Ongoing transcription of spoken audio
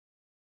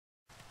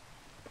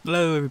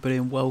Hello everybody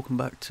and welcome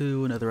back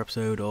to another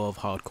episode of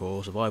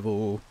Hardcore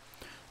Survival.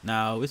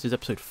 Now this is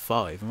episode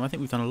 5 and I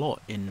think we've done a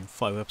lot in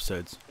 5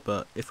 episodes,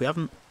 but if we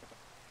haven't,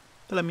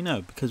 then let me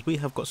know because we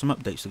have got some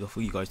updates to go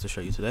for you guys to show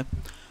you today.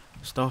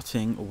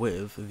 Starting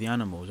with the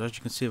animals. As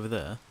you can see over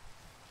there,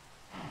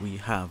 we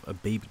have a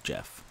baby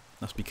Jeff.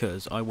 That's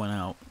because I went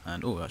out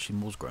and, oh actually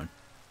more's grown.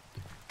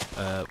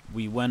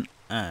 We went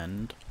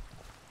and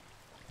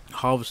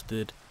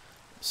harvested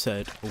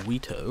said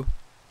wheato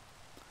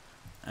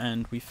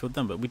and we filled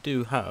them, but we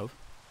do have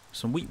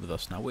some wheat with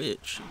us now,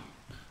 which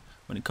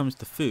when it comes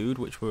to food,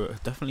 which we're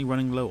definitely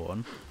running low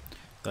on,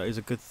 that is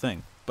a good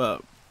thing.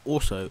 But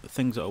also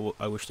things that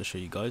I wish to show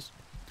you guys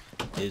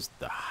is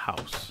the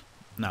house.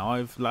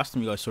 Now last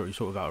time you guys saw it, you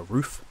saw it without a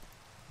roof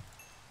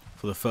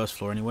for the first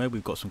floor anyway.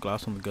 We've got some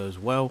glass on the go as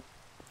well.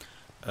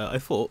 I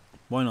thought,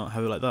 why not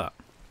have it like that?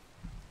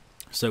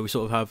 So we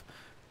sort of have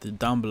the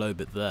down below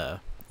bit there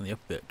and the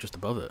up bit just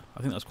above it.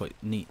 I think that's quite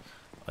neat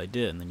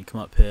idea. And then you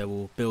come up here,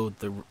 we'll build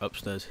the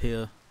upstairs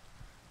here.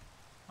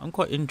 I'm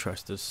quite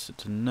interested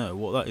to know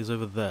what that is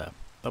over there.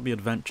 That'll be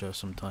adventure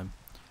sometime.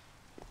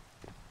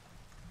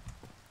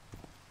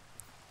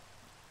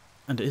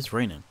 And it is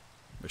raining,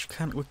 which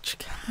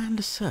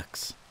kinda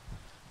sucks.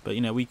 But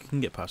you know, we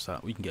can get past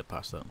that.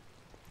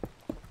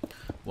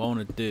 What I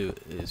want to do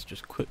is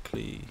just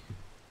quickly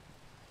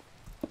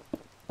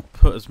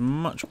put as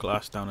much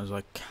glass down as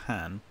I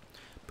can,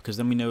 because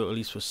then we know at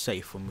least we're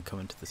safe when we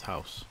come into this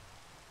house,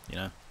 you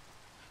know.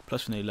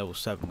 Plus we're nearly level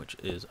 7, which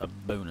is a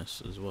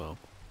bonus as well.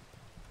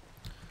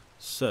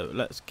 So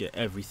let's get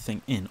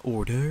everything in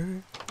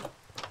order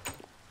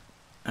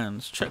and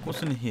let's check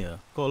what's in here.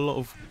 Got a lot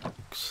of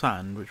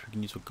sand which we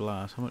can use for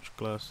glass. How much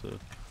glass?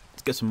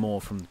 Let's get some more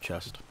from the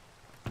chest.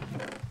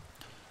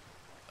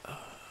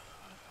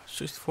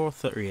 64,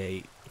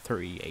 38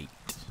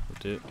 will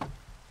do it.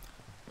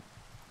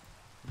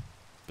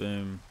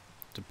 Boom,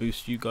 to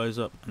boost you guys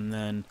up. And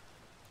then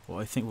what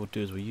I think we'll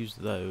do is we'll use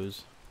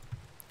those,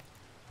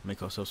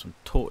 make ourselves some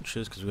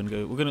torches, because I think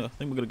we're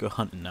gonna go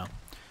hunting now,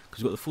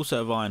 because we've got the full set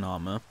of iron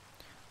armor.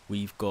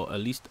 We've got at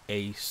least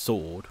a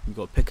sword. We've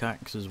got a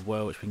pickaxe as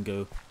well, which we can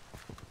go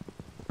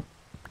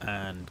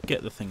and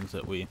get the things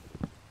that we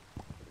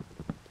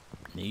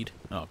need.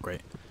 Oh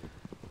great,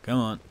 come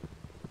on,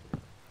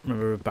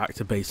 remember we're back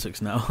to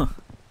basics now.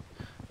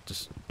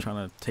 Just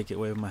trying to take it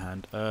away with my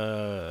hand.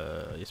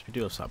 Yes, we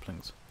do have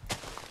saplings.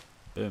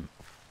 Boom.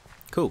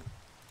 Cool.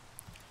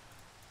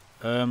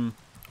 I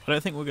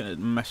don't think we're going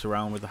to mess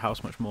around with the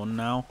house much more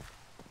now,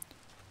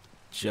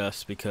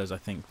 just because I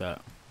think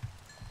that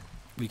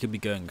we could be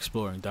going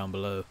exploring down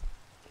below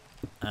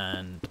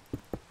and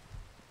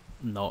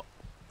not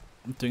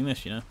doing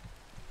this, you know.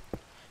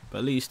 But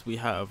at least we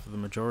have the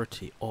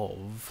majority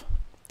of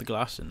the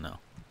glass in now.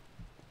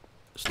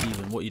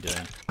 Stephen, what are you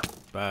doing?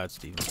 Bad,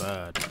 Stephen.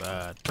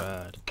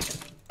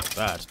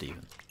 Bad,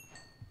 Stephen.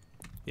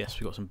 Yes,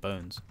 we got some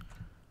bones.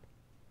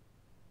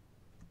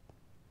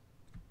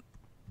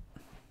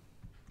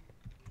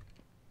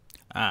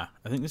 Ah,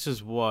 I think this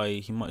is why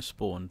he might have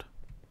spawned.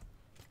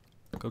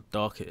 Look how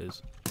dark it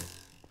is.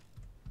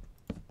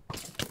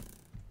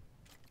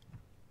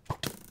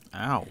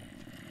 Ow.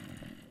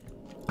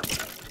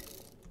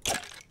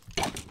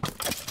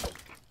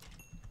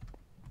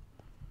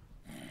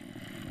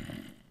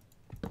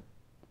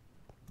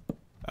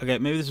 Okay,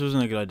 maybe this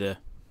wasn't a good idea.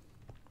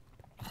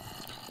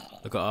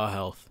 Look at our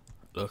health.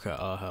 Look at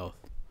our health.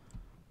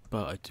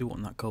 But I do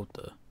want that gold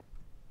though.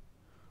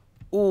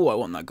 Oh, I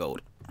want that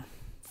gold.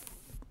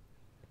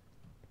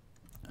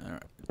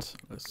 Alright,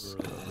 let's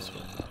go this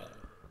way.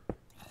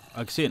 I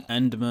can see an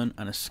enderman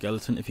and a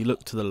skeleton. If you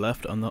look to the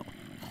left, I'm not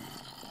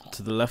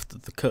to the left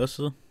of the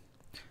cursor.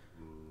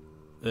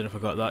 Then if I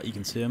got that, you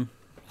can see him.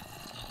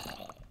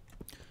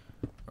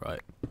 Right,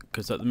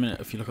 because at the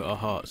minute, if you look at our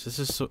hearts, this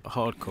is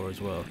hardcore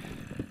as well.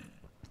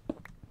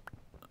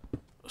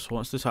 So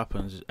once this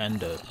happens, it's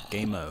endo,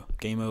 game-o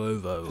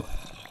ovo.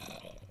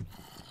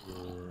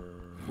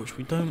 Which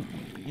we don't,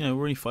 you know,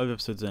 we're only 5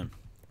 episodes in.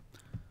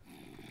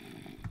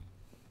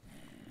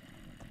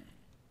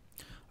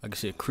 I can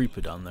see a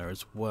creeper down there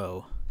as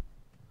well.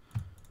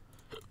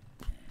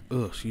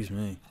 Oh, excuse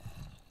me.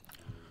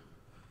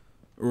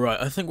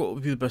 Right, I think what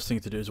would be the best thing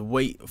to do is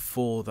wait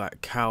for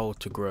that cow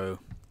to grow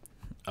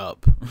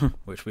up,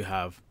 which we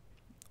have.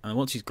 And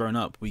once he's grown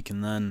up, we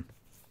can then...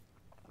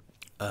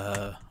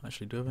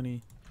 actually, do I have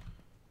any...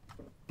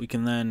 We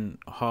can then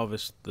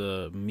harvest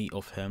the meat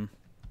off him,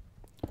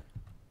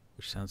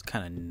 which sounds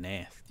kind of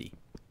nasty.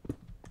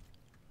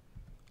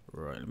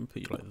 Right, let me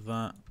put you like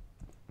that.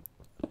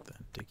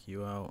 Then dig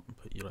you out and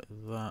put you like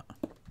that.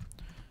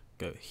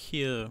 Go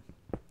here.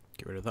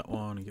 Get rid of that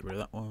one and get rid of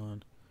that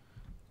one.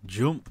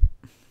 Jump.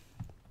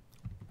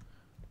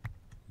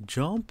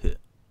 Jump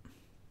it.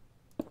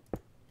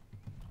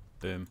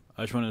 Boom.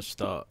 I just want to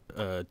start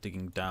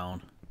digging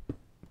down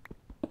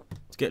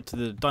to get to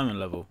the diamond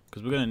level,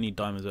 because we're going to need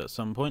diamonds at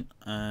some point,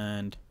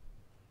 and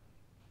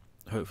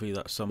hopefully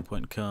that some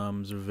point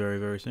comes very,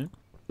 very soon.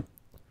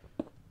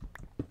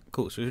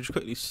 Cool, so we'll just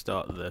quickly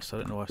start this. I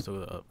don't know why I still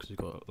got that up, because we've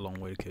got a long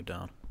way to go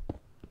down.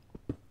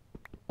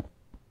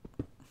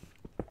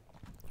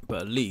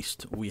 But at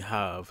least we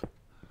have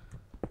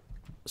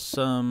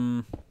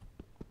some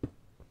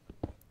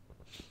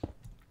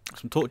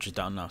torches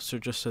down now, so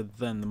just so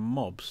then the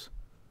mobs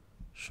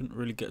shouldn't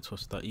really get to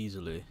us that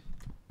easily.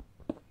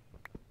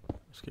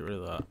 Let's get rid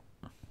of that.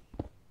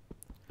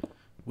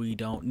 We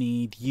don't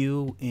need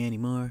you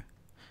anymore.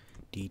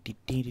 We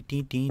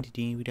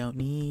don't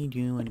need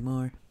you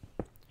anymore.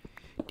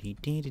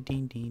 Need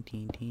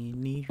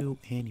you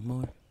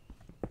anymore.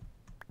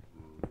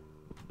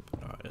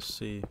 Alright, let's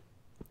see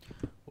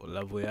what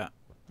level we at.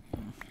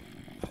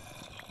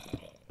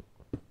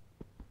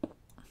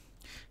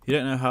 If you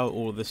don't know how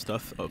all of this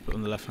stuff up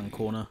on the left hand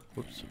corner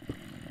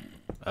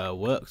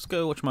works,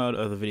 go watch my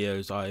other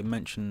videos. I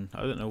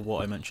don't know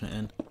what I mention it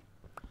in,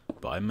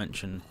 but I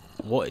mention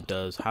what it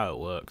does, how it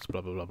works,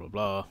 blah blah blah blah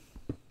blah.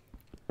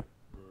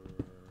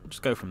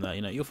 Just go from there,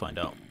 you know, you'll find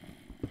out.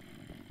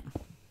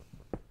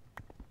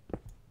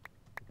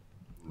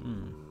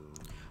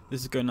 This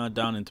is going now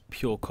down into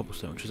pure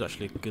cobblestone, which is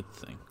actually a good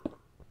thing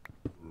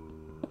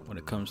when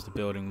it comes to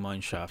building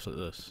mine shafts like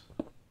this.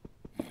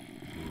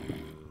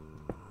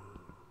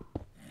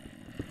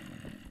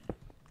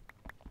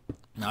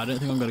 Now I don't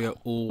think I'm going to go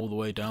all the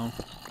way down,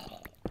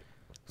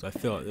 because I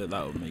feel like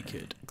that would make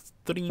it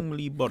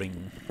extremely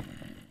boring.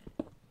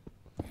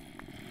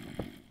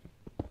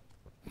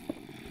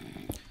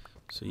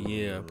 So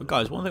yeah, but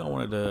guys, one thing I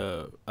wanted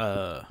to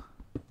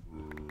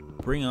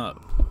bring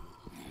up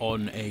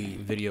on a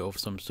video of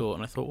some sort,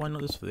 and I thought, why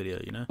not this video,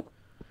 you know,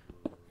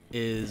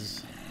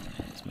 is,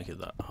 let's make it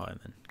that high and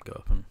then go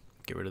up and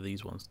get rid of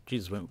these ones.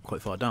 Jesus, went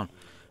quite far down.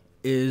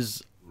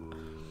 Is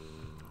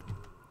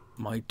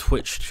my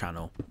Twitch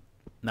channel.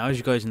 Now, as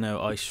you guys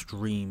know, I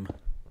stream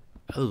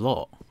a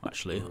lot,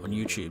 actually, on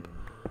YouTube,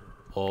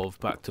 of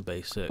Back to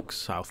Basics,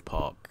 South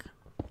Park,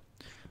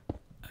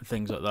 and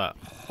things like that.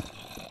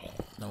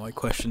 Now, my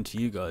question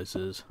to you guys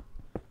is,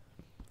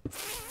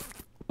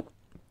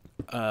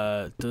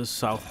 does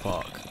South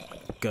Park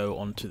go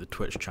onto the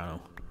Twitch channel?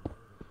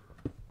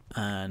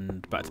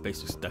 And Back to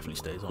Basics definitely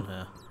stays on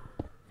here.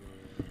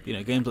 You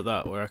know, games like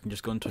that where I can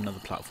just go onto another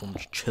platform,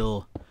 just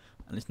chill,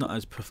 and it's not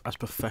as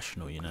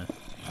professional, you know.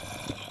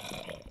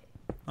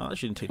 Oh, that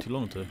shouldn't take too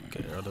long to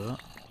get rid of that.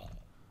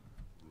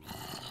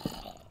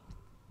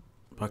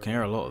 But I can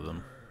hear a lot of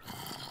them.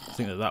 I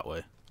think they're that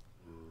way.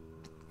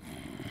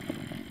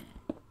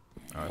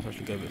 Alright, let's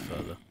actually go a bit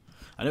further.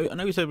 I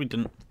know we said we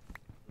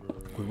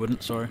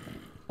wouldn't, sorry.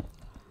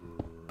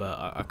 But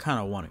I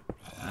kinda want it.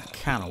 I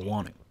kinda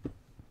want it.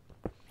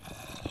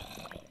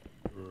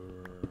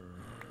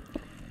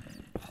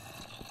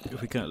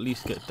 If we can at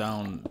least get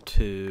down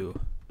to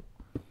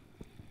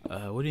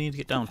what do you need to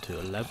get down to?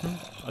 11,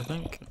 I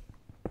think?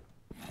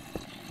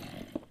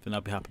 Then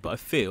I'll be happy. But I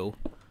feel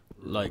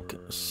like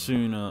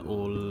sooner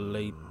or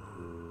later.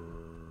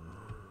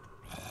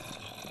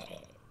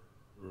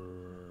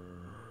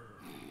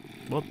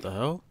 What the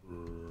hell?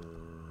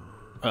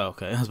 Oh,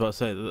 okay. I was about to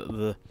say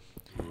the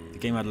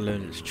game had to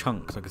learn its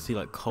chunks. I could see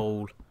like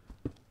coal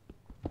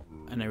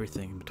and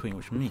everything in between,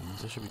 which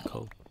means there should be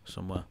coal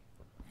somewhere.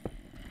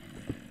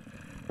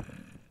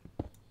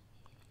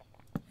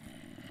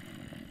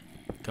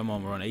 Come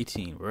on, we're on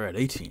 18. We're at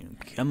 18.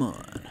 Come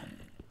on.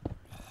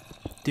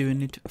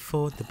 Doing it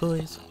for the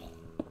boys.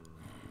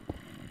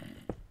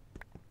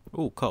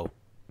 Oh, coal.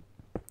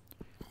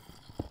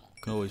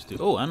 Can always do.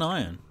 Oh, and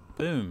iron.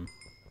 Boom.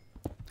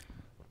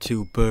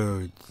 2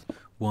 birds,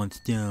 1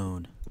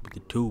 stone. With the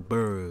 2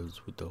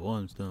 birds with the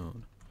 1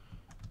 stone.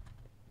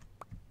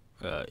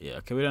 Yeah.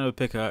 Okay, we don't have a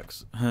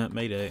pickaxe.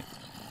 Mayday.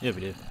 Yeah,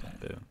 we do.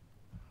 Boom.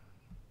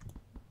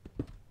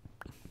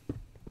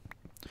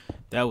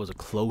 That was a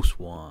close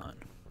one.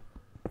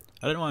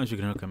 I don't know why I was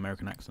looking at an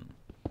American accent.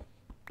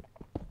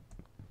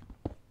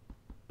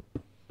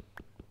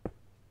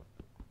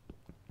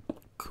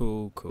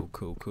 Cool.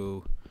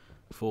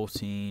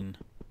 14.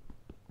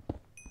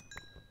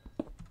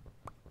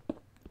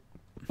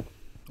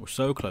 We're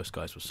so close,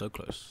 guys. We're so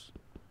close.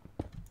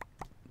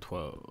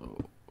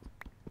 12.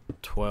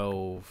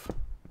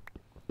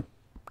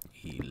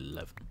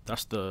 11.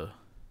 That's the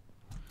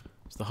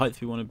height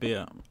we want to be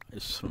at.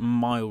 It's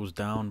miles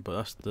down,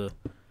 but this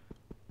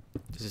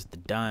is the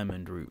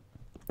diamond route.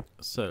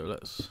 So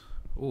let's.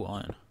 Oh,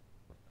 iron.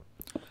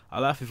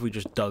 I'll laugh if we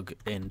just dug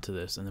into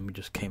this and then we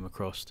just came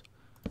across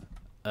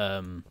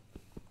diamonds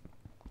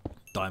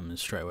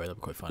straight away. That'd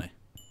be quite funny.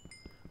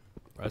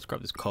 Right, let's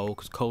grab this coal,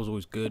 because coal's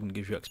always good and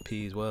gives you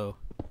XP as well.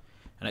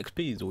 And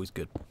XP is always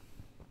good.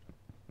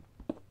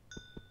 Let's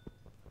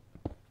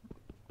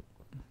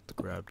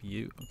grab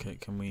you. Okay,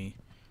 can we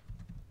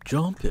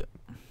jump it?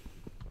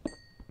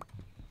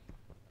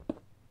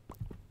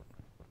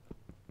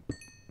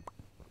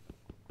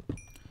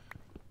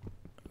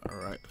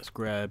 Alright, let's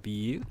grab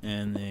you,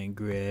 and then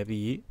grab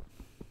you.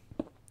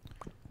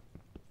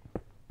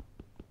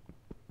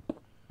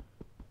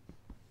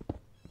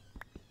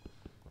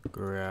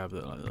 Grab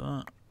it like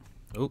that.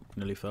 Oh,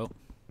 nearly fell.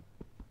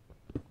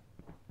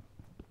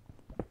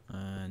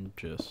 And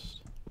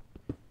just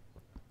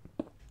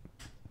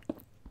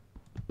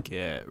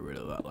get rid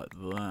of that like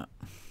that.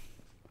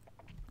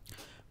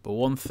 But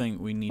one thing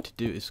we need to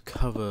do is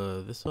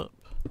cover this up.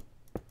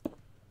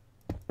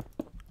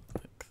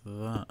 Like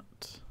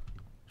that.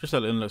 Just so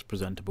it looks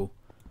presentable.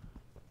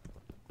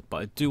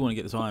 But I do want to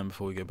get this iron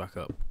before we go back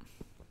up.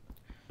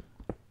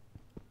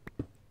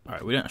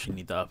 Alright, we don't actually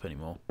need that up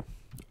anymore.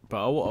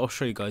 But what I'll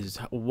show you guys is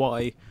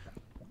why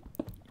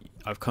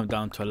I've come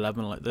down to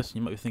 11 like this.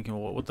 You might be thinking,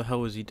 well, what the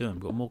hell is he doing?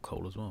 We've got more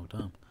coal as well,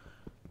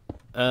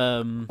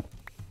 damn.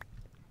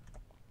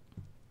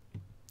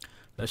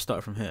 Let's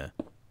start from here.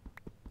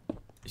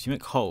 So you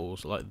make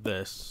holes like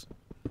this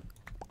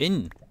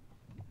in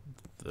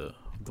the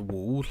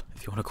wall,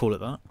 if you want to call it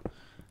that.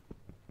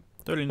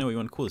 Don't really know what you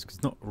want to call this because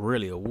it's not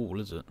really a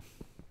wall, is it?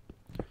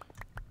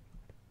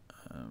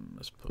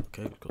 Let's put,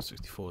 okay, we've got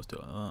 64, let's do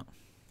it like that.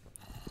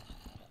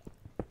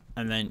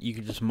 And then you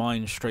can just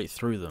mine straight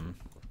through them,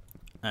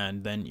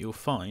 and then you'll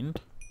find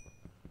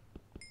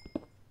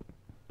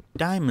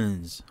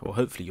diamonds, or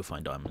hopefully you'll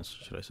find diamonds,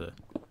 should I say.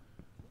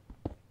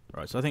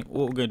 Right, so I think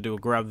what we're going to do, we'll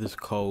grab this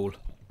coal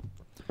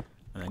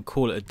and then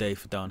call it a day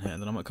for down here,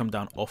 and then I might come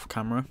down off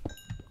camera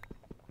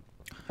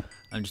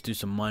and just do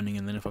some mining,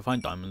 and then if I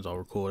find diamonds I'll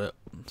record it,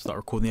 start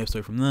recording the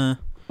episode from there,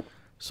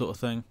 sort of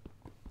thing.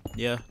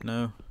 Yeah,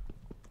 no?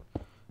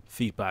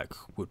 Feedback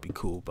would be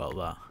cool about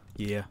that.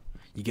 Yeah,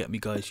 you get me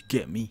guys, you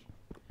get me?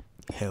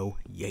 Hell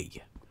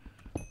yeah.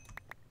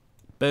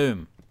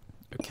 Boom.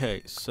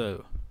 Okay,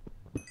 so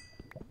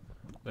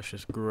let's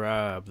just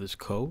grab this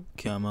coal,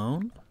 come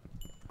on.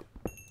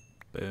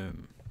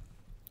 Boom.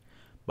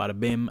 Bada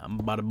bim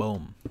and bada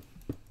boom.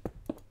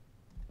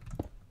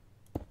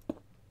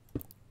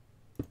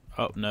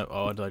 Oh no,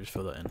 oh did I just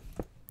fill that in?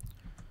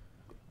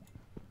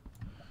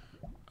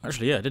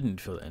 Actually yeah, I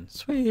didn't fill that in.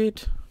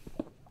 Sweet.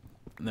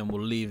 And then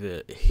we'll leave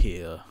it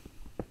here.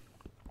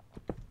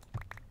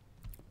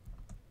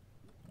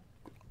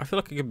 I feel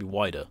like it could be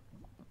wider.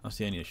 That's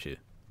the only issue.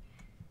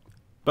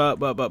 But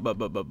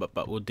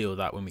we'll deal with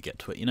that when we get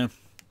to it, you know?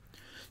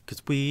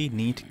 Because we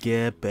need to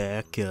get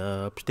back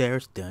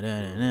upstairs. What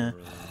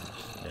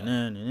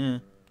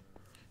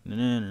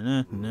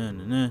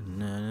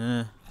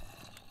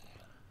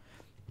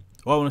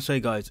I want to say,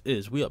 guys,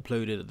 is we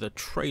uploaded the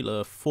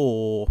trailer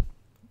for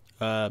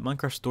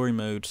Minecraft Story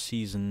Mode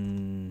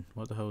Season...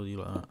 What the hell do you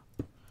like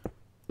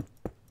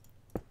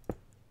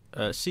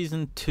that?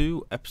 Season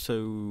 2,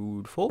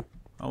 Episode 4,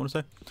 I want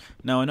to say.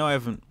 Now, I know I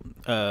haven't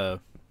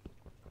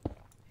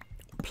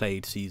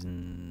played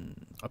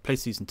Season... I played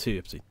Season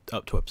 2,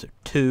 up to Episode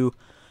 2,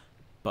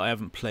 but I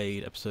haven't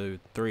played Episode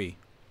 3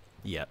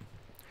 yet.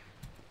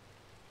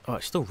 Oh,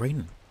 it's still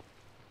raining.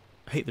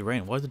 I hate the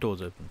rain. Why are the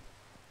doors open?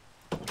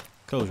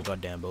 Close your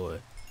goddamn boy.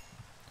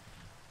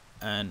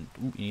 And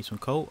ooh, you need some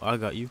coal? I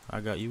got you.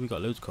 I got you. We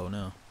got loads of coal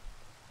now.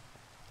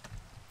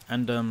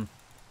 And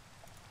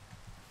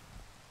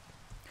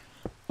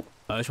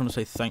I just want to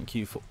say thank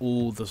you for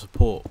all the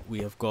support we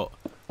have got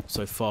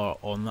so far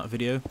on that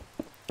video.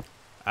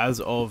 As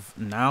of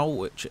now,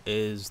 which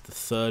is the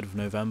 3rd of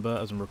November,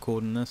 as I'm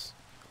recording this,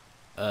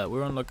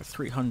 we're on like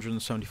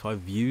 375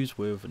 views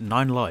with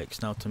 9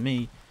 likes. Now, to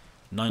me,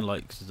 9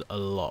 likes is a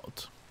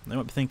lot. They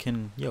might be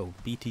thinking, yo,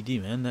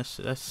 BTD, man, that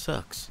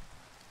sucks.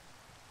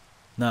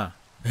 Nah,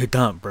 it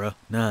don't, bruh.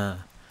 Nah.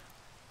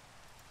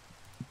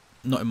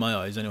 Not in my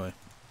eyes, anyway.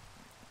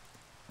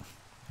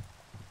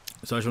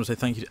 So I just want to say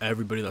thank you to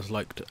everybody that's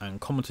liked and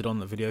commented on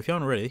the video. If you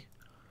haven't already,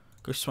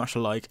 go smash a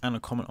like and a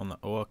comment on that.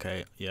 Oh,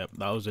 okay. Yeah,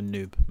 that was a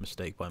noob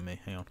mistake by me.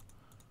 Hang on.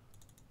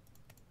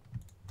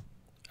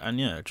 And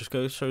yeah, just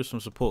go show some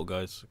support,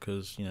 guys,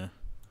 because, you know,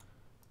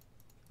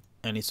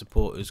 any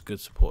support is good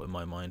support in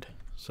my mind.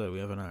 So we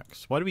have an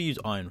axe. Why do we use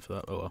iron for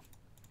that? Oh well.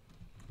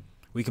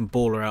 We can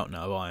ball her out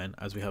now of iron,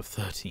 as we have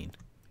 13.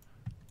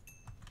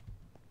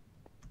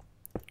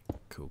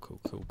 Cool, cool,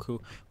 cool,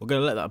 cool. We're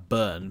going to let that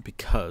burn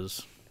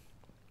because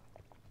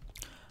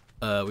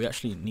we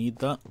actually need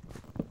that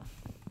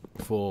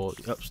for...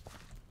 Oops.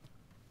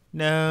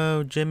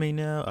 No, Jimmy,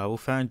 no. I will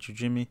find you,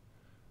 Jimmy.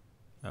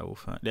 I will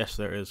find... Yes,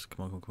 there it is.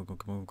 Come on, come on,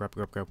 come on. Grab.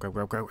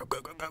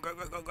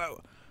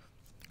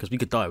 Because we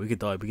could die, we could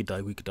die, we could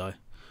die, we could die.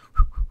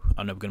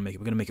 I know we're going to make it,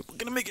 we're going to make it, we're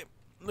going to make it.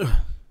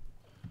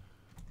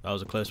 That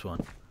was a close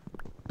one.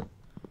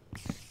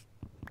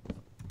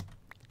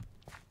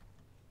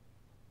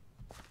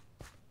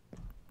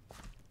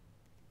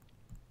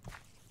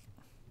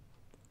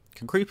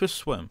 Can creepers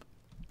swim?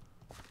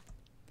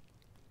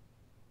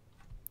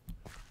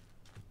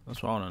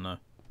 That's what I want to know.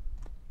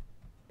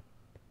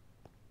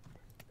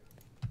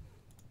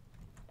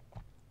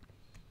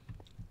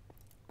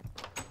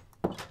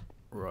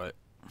 Right.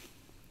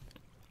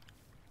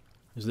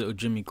 Is little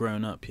Jimmy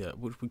grown up yet?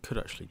 Which we could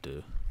actually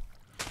do.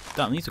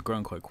 Damn, these are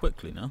growing quite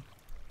quickly now.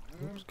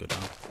 Let's go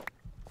down.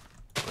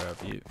 Grab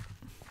you.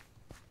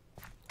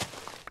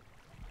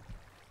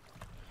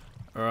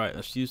 Alright,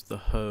 let's use the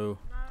hoe.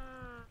 I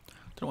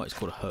don't know why it's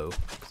called a hoe.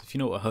 Because if you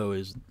know what a hoe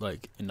is,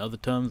 like, in other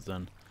terms,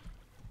 then...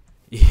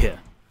 Yeah.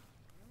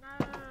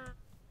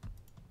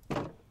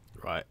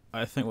 Right,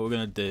 I think what we're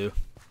going to do...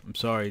 I'm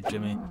sorry,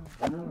 Jimmy.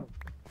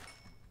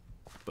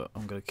 But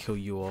I'm going to kill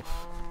you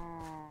off.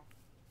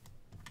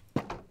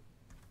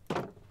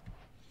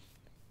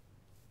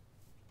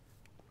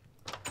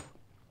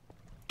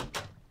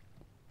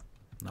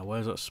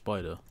 where's that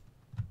spider?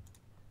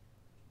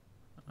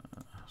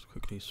 Let's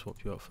quickly swap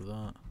you out for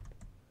that.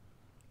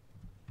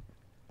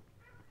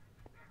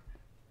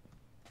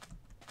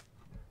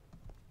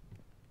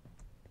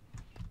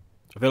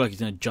 I feel like he's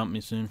gonna jump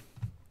me soon.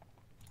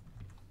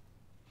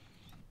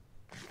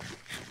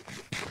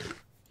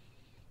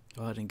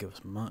 Oh, that didn't give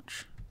us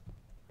much.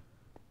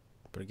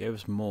 But it gave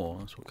us more,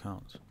 that's what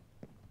counts.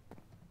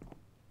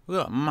 Look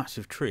at that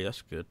massive tree,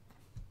 that's good.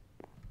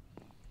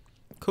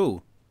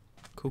 Cool.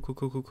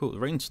 Cool. The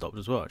rain stopped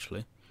as well,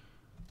 actually.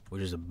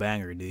 Which is a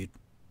banger, dude.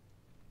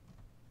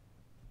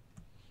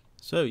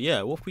 So,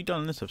 yeah, what have we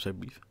done in this episode?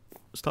 We've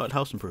started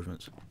house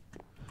improvements.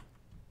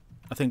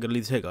 I think I'm gonna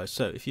leave this here, guys.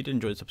 So, if you did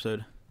enjoy this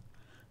episode,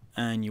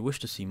 and you wish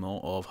to see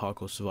more of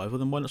Hardcore Survival,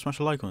 then why not smash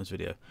a like on this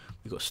video?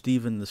 We've got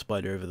Steven the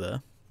spider over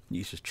there.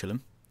 He's just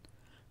chilling.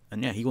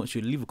 And yeah, he wants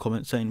you to leave a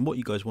comment saying what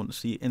you guys want to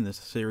see in this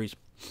series,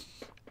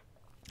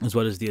 as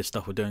well as the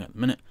stuff we're doing at the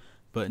minute.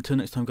 But until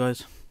next time,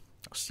 guys,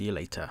 I'll see you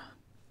later.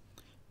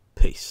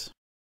 Peace.